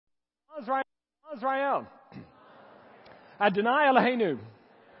Israel. Adonai Eloheinu.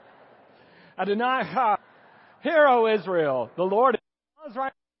 Adonai Ha. Hear, O Israel, the Lord is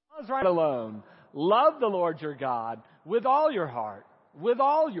Israel alone. Love the Lord your God with all your heart, with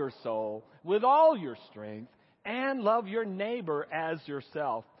all your soul, with all your strength, and love your neighbor as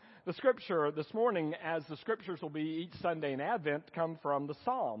yourself. The scripture this morning, as the scriptures will be each Sunday in Advent, come from the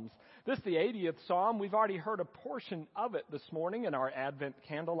Psalms. This is the 80th Psalm. We've already heard a portion of it this morning in our Advent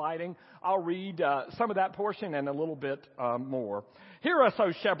candle lighting. I'll read some of that portion and a little bit more. Hear us,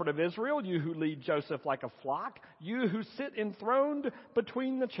 O shepherd of Israel, you who lead Joseph like a flock, you who sit enthroned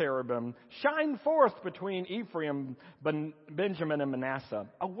between the cherubim. Shine forth between Ephraim, Benjamin, and Manasseh.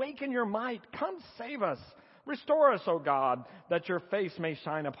 Awaken your might. Come save us. Restore us, O God, that your face may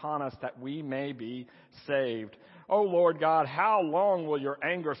shine upon us, that we may be saved. O Lord God, how long will your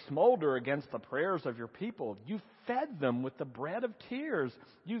anger smolder against the prayers of your people? You've fed them with the bread of tears.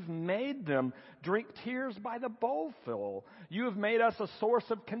 You've made them drink tears by the bowlful. You have made us a source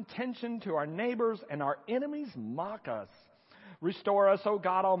of contention to our neighbors, and our enemies mock us. Restore us, O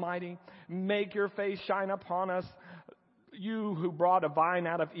God Almighty. Make your face shine upon us. You who brought a vine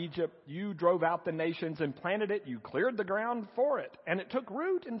out of Egypt, you drove out the nations and planted it. You cleared the ground for it, and it took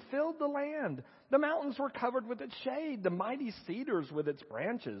root and filled the land. The mountains were covered with its shade, the mighty cedars with its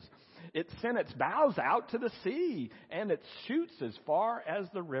branches. It sent its boughs out to the sea, and its shoots as far as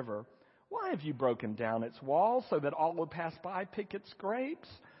the river. Why have you broken down its walls so that all who pass by pick its grapes?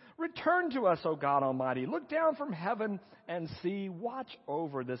 Return to us, O God Almighty. Look down from heaven and see. Watch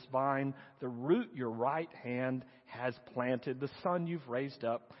over this vine, the root your right hand has planted, the son you've raised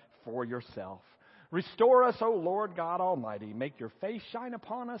up for yourself. Restore us, O Lord God Almighty. Make your face shine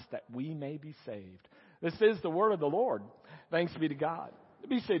upon us that we may be saved. This is the word of the Lord. Thanks be to God.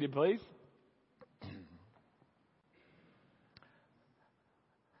 Be seated, please.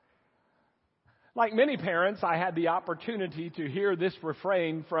 Like many parents, I had the opportunity to hear this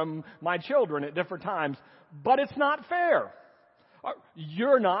refrain from my children at different times. But it's not fair.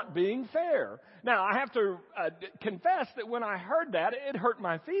 You're not being fair. Now, I have to confess that when I heard that, it hurt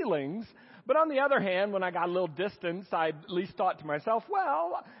my feelings. But on the other hand, when I got a little distance, I at least thought to myself,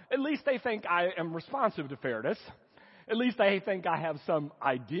 well, at least they think I am responsive to fairness. At least they think I have some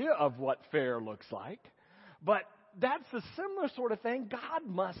idea of what fair looks like. But that's the similar sort of thing God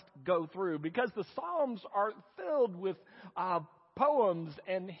must go through, because the Psalms are filled with poems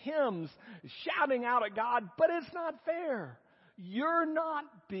and hymns shouting out at God, but it's not fair. You're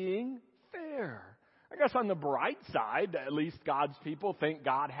not being fair. I guess on the bright side, at least God's people think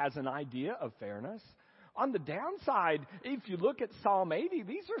God has an idea of fairness. On the downside, if you look at Psalm 80,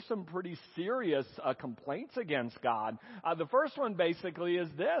 these are some pretty serious complaints against God. The first one basically is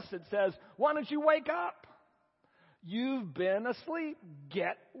this. It says, why don't you wake up? You've been asleep.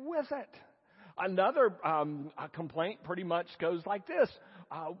 Get with it. Another complaint pretty much goes like this.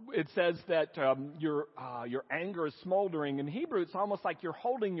 It says that your anger is smoldering. In Hebrew, it's almost like you're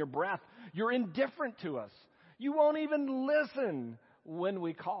holding your breath. You're indifferent to us. You won't even listen when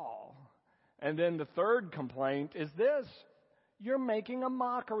we call. And then the third complaint is this. You're making a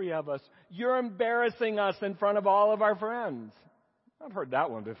mockery of us. You're embarrassing us in front of all of our friends. I've heard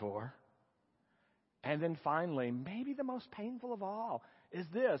that one before. And then finally, maybe the most painful of all is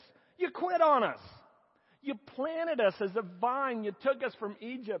this. You quit on us. You planted us as a vine. You took us from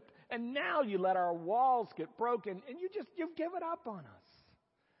Egypt. And now you let our walls get broken. And you've given up on us.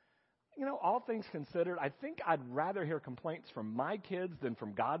 You know, all things considered, I think I'd rather hear complaints from my kids than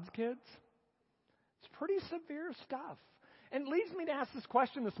from God's kids. It's pretty severe stuff. And it leads me to ask this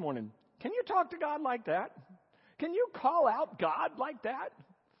question this morning. Can you talk to God like that? Can you call out God like that?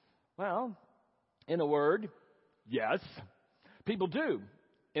 Well, in a word, yes. People do.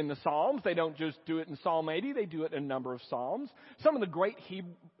 In the Psalms, they don't just do it in Psalm 80, they do it in a number of Psalms. Some of the great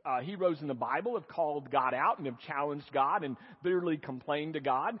heroes in the Bible have called God out and have challenged God and bitterly complained to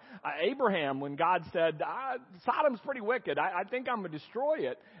God. Abraham, when God said, Sodom's pretty wicked, I think I'm going to destroy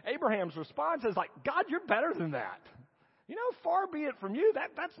it. Abraham's response is like, God, you're better than that. You know, far be it from you.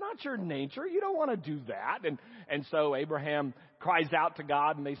 That's not your nature. You don't want to do that. And so Abraham cries out to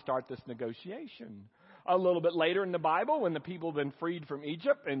God and they start this negotiation. A little bit later in the Bible, when the people have been freed from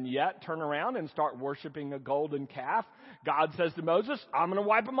Egypt and yet turn around and start worshiping a golden calf, God says to Moses, I'm going to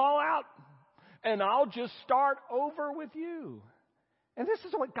wipe them all out and I'll just start over with you. And this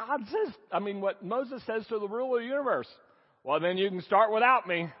is what God says. I mean, what Moses says to the ruler of the universe. Well, then you can start without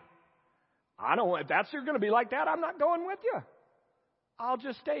me. I don't want, if that's you're going to be like that, I'm not going with you. I'll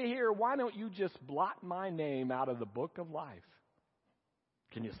just stay here. Why don't you just blot my name out of the book of life?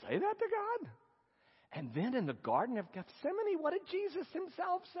 Can you say that to God? And then in the Garden of Gethsemane, what did Jesus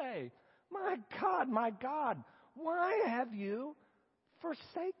himself say? My God, why have you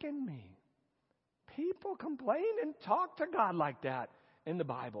forsaken me? People complain and talk to God like that in the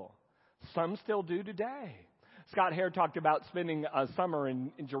Bible. Some still do today. Scott Hare talked about spending a summer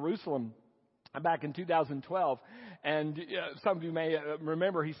in Jerusalem back in 2012. And some of you may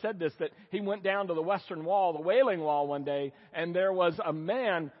remember he said this, that he went down to the Western Wall, the Wailing Wall one day, and there was a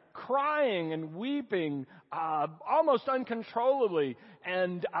man crying and weeping almost uncontrollably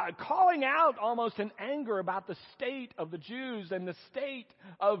and calling out almost in anger about the state of the Jews and the state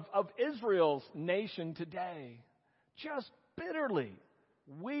of Israel's nation today. Just bitterly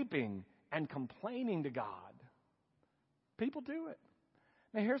weeping and complaining to God. People do it.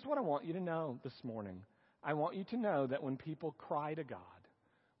 Now here's what I want you to know this morning. I want you to know that when people cry to God,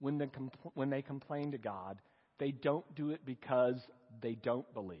 when they complain to God, they don't do it because they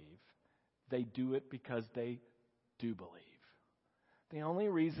don't believe. They do it because they do believe. The only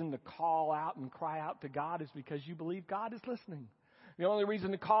reason to call out and cry out to God is because you believe God is listening. The only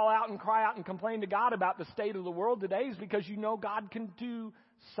reason to call out and cry out and complain to God about the state of the world today is because you know God can do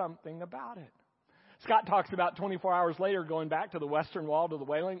something about it. Scott talks about 24 hours later going back to the Western Wall, to the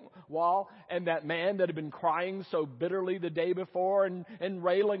Wailing Wall, and that man that had been crying so bitterly the day before and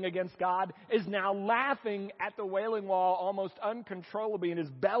railing against God is now laughing at the Wailing Wall almost uncontrollably, and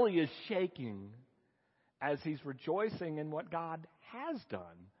his belly is shaking as he's rejoicing in what God has done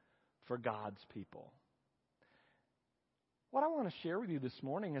for God's people. What I want to share with you this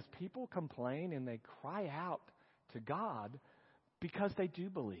morning is people complain and they cry out to God because they do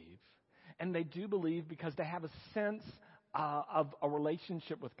believe. And they do believe because they have a sense of a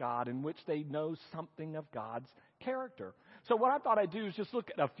relationship with God in which they know something of God's character. So what I thought I'd do is just look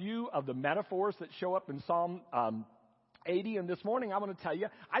at a few of the metaphors that show up in Psalm 80. And this morning I'm going to tell you,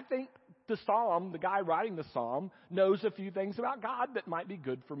 I think the psalm, the guy writing the psalm, knows a few things about God that might be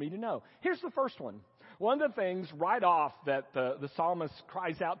good for me to know. Here's the first one. One of the things right off that the psalmist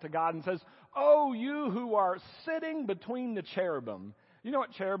cries out to God and says, "Oh, you who are sitting between the cherubim." You know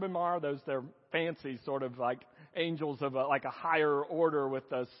what cherubim are? They're fancy, sort of like angels of like a higher order with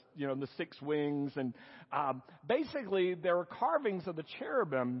the 6 wings. And basically, there are carvings of the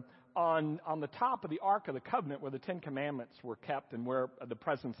cherubim on the top of the Ark of the Covenant where the 10 Commandments were kept and where the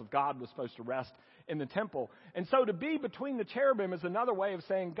presence of God was supposed to rest in the temple. And so to be between the cherubim is another way of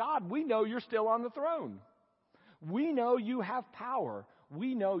saying, God, we know you're still on the throne. We know you have power.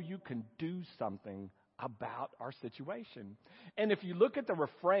 We know you can do something about our situation. And if you look at the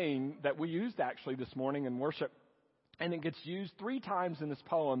refrain that we used actually this morning in worship, and it gets used 3 times in this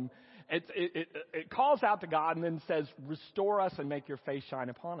poem, it calls out to God and then says, "Restore us and make your face shine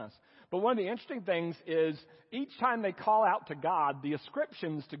upon us." But one of the interesting things is each time they call out to God, the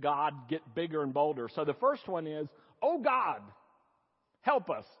ascriptions to God get bigger and bolder. So the first one is, "Oh God, help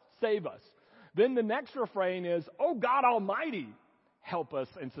us, save us." Then the next refrain is, "Oh God Almighty, help us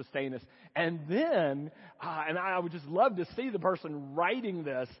and sustain us." And then, and I would just love to see the person writing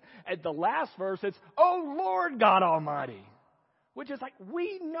this, at the last verse, it's, "Oh Lord God Almighty," which is like,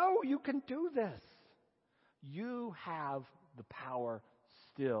 we know you can do this. You have the power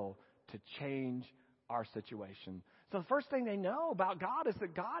still to change our situation. So the first thing they know about God is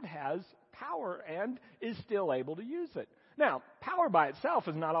that God has power and is still able to use it. Now, power by itself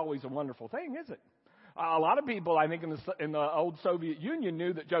is not always a wonderful thing, is it? A lot of people, I think, in the old Soviet Union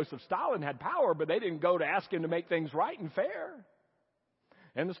knew that Joseph Stalin had power, but they didn't go to ask him to make things right and fair.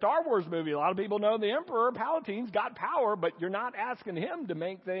 In the Star Wars movie, a lot of people know the Emperor Palpatine's got power, but you're not asking him to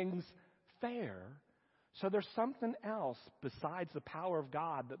make things fair. So there's something else besides the power of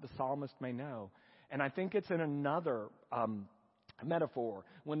God that the psalmist may know. And I think it's in another metaphor.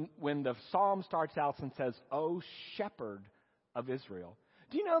 When the psalm starts out and says, "O shepherd of Israel."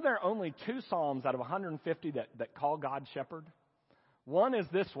 Do you know there are only 2 psalms out of 150 that call God shepherd? One is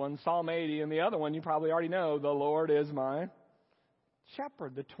this one, Psalm 80, and the other one you probably already know, "The Lord is my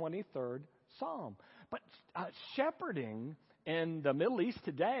shepherd," the 23rd psalm. But shepherding in the Middle East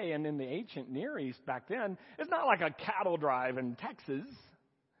today and in the ancient Near East back then is not like a cattle drive in Texas.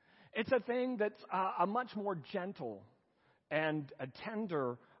 It's a thing that's a much more gentle and a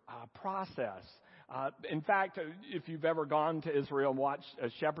tender process. In fact, if you've ever gone to Israel and watched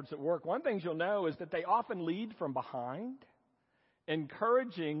shepherds at work, one thing you'll know is that they often lead from behind,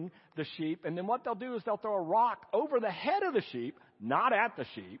 encouraging the sheep. And then what they'll do is they'll throw a rock over the head of the sheep, not at the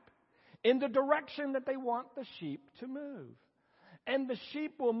sheep, in the direction that they want the sheep to move. And the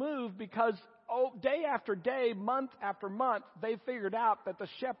sheep will move because day after day, month after month, they figured out that the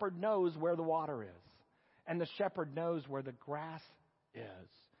shepherd knows where the water is. And the shepherd knows where the grass is.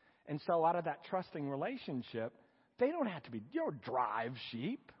 And so out of that trusting relationship, they don't have to be, drive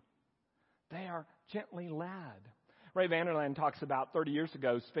sheep. They are gently led. Ray Vanderland talks about 30 years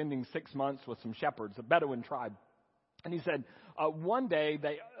ago spending 6 months with some shepherds, a Bedouin tribe. And he said one day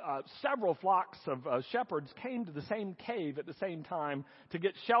several flocks of shepherds came to the same cave at the same time to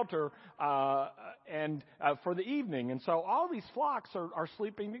get shelter and for the evening. And so all these flocks are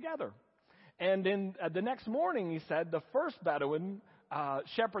sleeping together. And then the next morning, he said, the first Bedouin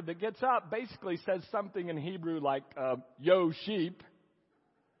shepherd that gets up basically says something in Hebrew like, yo, sheep.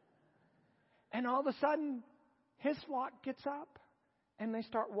 And all of a sudden, his flock gets up and they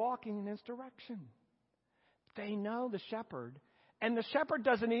start walking in his direction. They know the shepherd, and the shepherd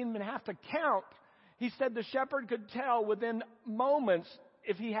doesn't even have to count. He said the shepherd could tell within moments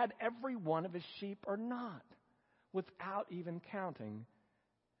if he had every one of his sheep or not, without even counting.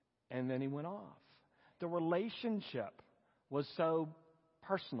 And then he went off. The relationship was so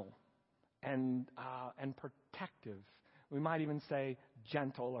personal and protective. We might even say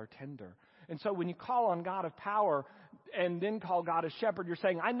gentle or tender. And so when you call on God of power and then call God a shepherd, you're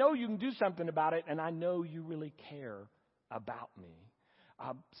saying, I know you can do something about it, and I know you really care about me.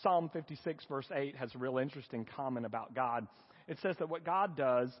 Psalm 56, verse 8 has a real interesting comment about God. It says that what God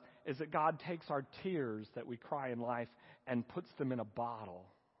does is that God takes our tears that we cry in life and puts them in a bottle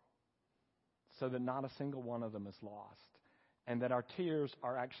so that not a single one of them is lost, and that our tears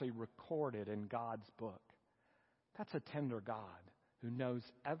are actually recorded in God's book. That's a tender God who knows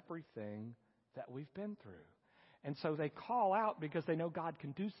everything that we've been through. And so they call out because they know God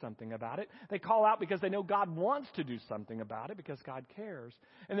can do something about it. They call out because they know God wants to do something about it because God cares.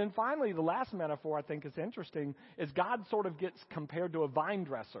 And then finally, the last metaphor I think is interesting is God sort of gets compared to a vine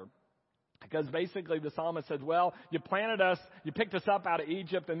dresser. Because basically the psalmist says, well, you planted us, you picked us up out of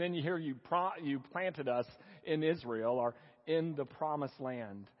Egypt, and then you planted us in Israel or in the promised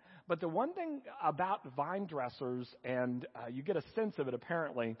land. But the one thing about vine dressers, and you get a sense of it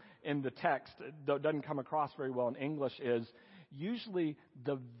apparently in the text, though it doesn't come across very well in English, is usually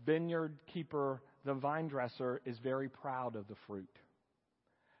the vineyard keeper, the vine dresser, is very proud of the fruit.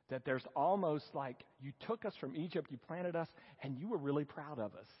 That there's almost like you took us from Egypt, you planted us, and you were really proud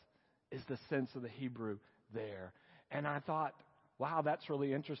of us, is the sense of the Hebrew there. And I thought, wow, that's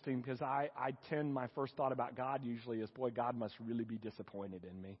really interesting because my first thought about God usually is, boy, God must really be disappointed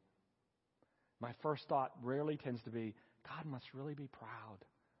in me. My first thought rarely tends to be, God must really be proud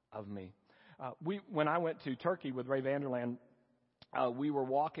of me. When I went to Turkey with Ray Vanderland, we were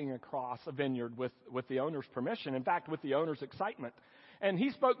walking across a vineyard with the owner's permission. In fact, with the owner's excitement. And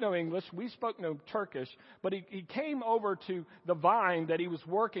he spoke no English, we spoke no Turkish, but he came over to the vine that he was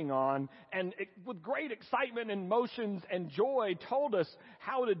working on, and with great excitement and motions and joy told us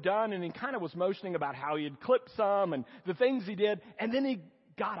how it had done, and he kind of was motioning about how he had clipped some and the things he did, and then he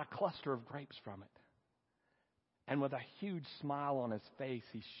got a cluster of grapes from it. And with a huge smile on his face,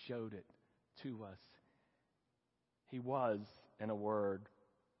 he showed it to us. He was, in a word,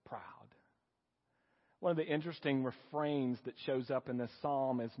 proud. One of the interesting refrains that shows up in this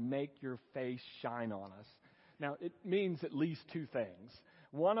psalm is, make your face shine on us. Now, it means at least two things.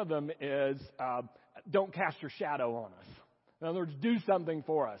 One of them is, don't cast your shadow on us. In other words, do something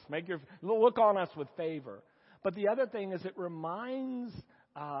for us. Look on us with favor. But the other thing is it reminds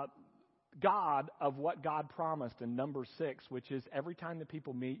God of what God promised in number 6, which is every time the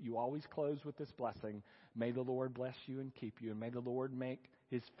people meet, you always close with this blessing. May the Lord bless you and keep you, and may the Lord make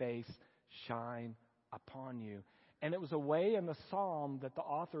his face shine upon you. And it was a way in the psalm that the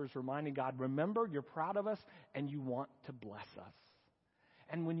author is reminding God, remember, you're proud of us and you want to bless us.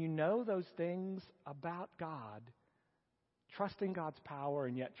 And when you know those things about God, trusting God's power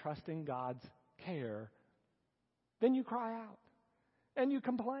and yet trusting God's care, then you cry out and you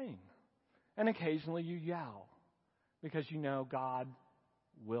complain. And occasionally you yell because you know God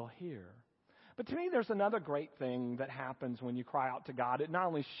will hear. But to me, there's another great thing that happens when you cry out to God. It not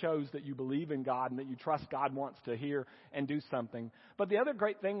only shows that you believe in God and that you trust God wants to hear and do something, but the other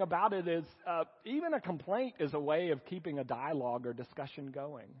great thing about it is even a complaint is a way of keeping a dialogue or discussion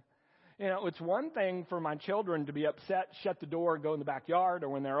going. You know, it's one thing for my children to be upset, shut the door, go in the backyard, or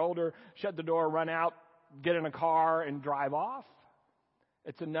when they're older, shut the door, run out, get in a car, and drive off.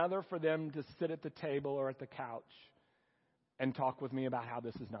 It's another for them to sit at the table or at the couch and talk with me about how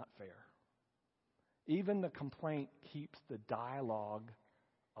this is not fair. Even the complaint keeps the dialogue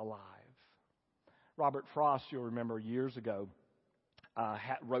alive. Robert Frost, you'll remember years ago,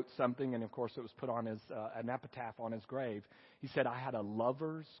 wrote something, and of course it was put on an epitaph on his grave. He said, I had a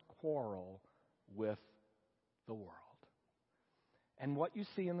lover's quarrel with the world. And what you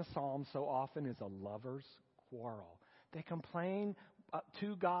see in the Psalm so often is a lover's quarrel. They complain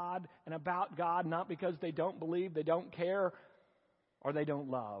to God and about God, not because they don't believe, they don't care, or they don't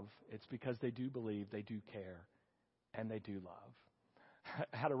love. It's because they do believe, they do care, and they do love.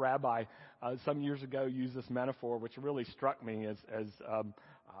 I had a rabbi some years ago use this metaphor, which really struck me as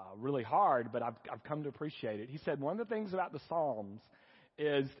really hard, but I've come to appreciate it. He said one of the things about the Psalms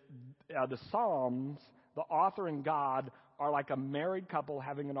is the Psalms, the author and God, are like a married couple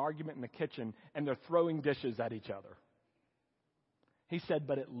having an argument in the kitchen, and they're throwing dishes at each other. He said,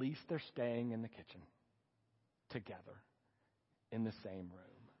 but at least they're staying in the kitchen together in the same room.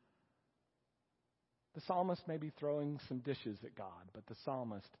 The psalmist may be throwing some dishes at God, but the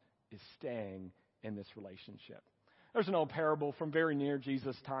psalmist is staying in this relationship. There's an old parable from very near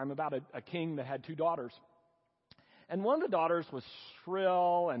Jesus' time about a king that had two daughters. And one of the daughters was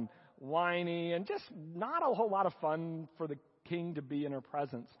shrill and whiny and just not a whole lot of fun for the king to be in her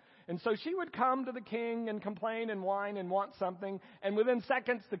presence. And so she would come to the king and complain and whine and want something. And within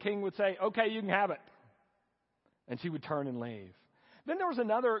seconds, the king would say, okay, you can have it. And she would turn and leave. Then there was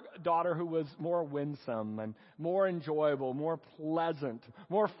another daughter who was more winsome and more enjoyable, more pleasant,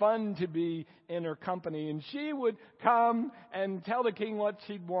 more fun to be in her company. And she would come and tell the king what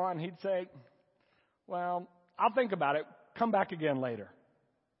she'd want. He'd say, well, I'll think about it. Come back again later.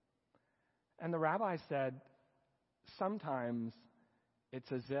 And the rabbi said, sometimes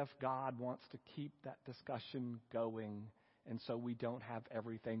it's as if God wants to keep that discussion going, and so we don't have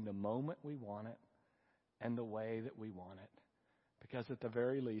everything the moment we want it and the way that we want it. Because at the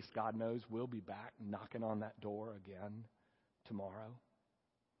very least, God knows we'll be back knocking on that door again tomorrow.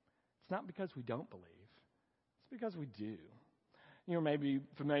 It's not because we don't believe. It's because we do. You may be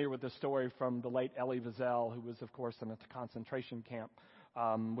familiar with the story from the late Elie Wiesel, who was, of course, in a concentration camp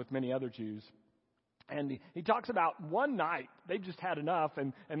with many other Jews. And he talks about one night, they just had enough,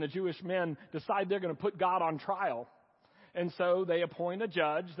 and the Jewish men decide they're going to put God on trial. And so they appoint a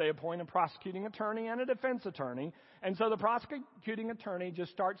judge, they appoint a prosecuting attorney and a defense attorney. And so the prosecuting attorney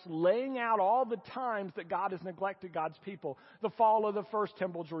just starts laying out all the times that God has neglected God's people. The fall of the first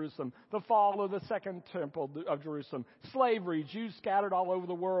temple of Jerusalem, the fall of the second temple of Jerusalem, slavery, Jews scattered all over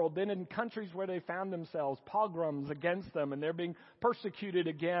the world. Then in countries where they found themselves, pogroms against them, and they're being persecuted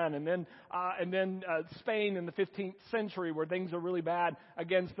again. And then Spain in the 15th century where things are really bad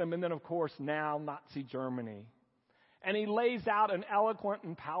against them. And then, of course, now Nazi Germany. And he lays out an eloquent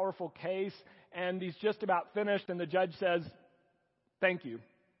and powerful case, and he's just about finished, and the judge says, thank you.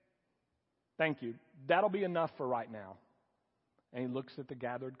 Thank you. That'll be enough for right now. And he looks at the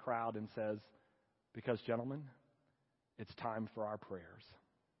gathered crowd and says, because, gentlemen, it's time for our prayers.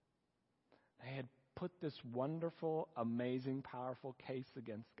 They had put this wonderful, amazing, powerful case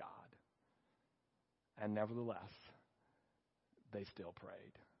against God. And nevertheless, they still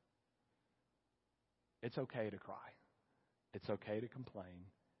prayed. It's okay to cry. It's okay to complain.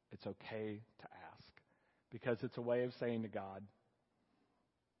 It's okay to ask. Because it's a way of saying to God,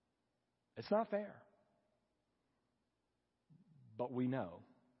 it's not fair. But we know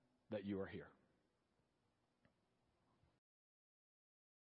that you are here.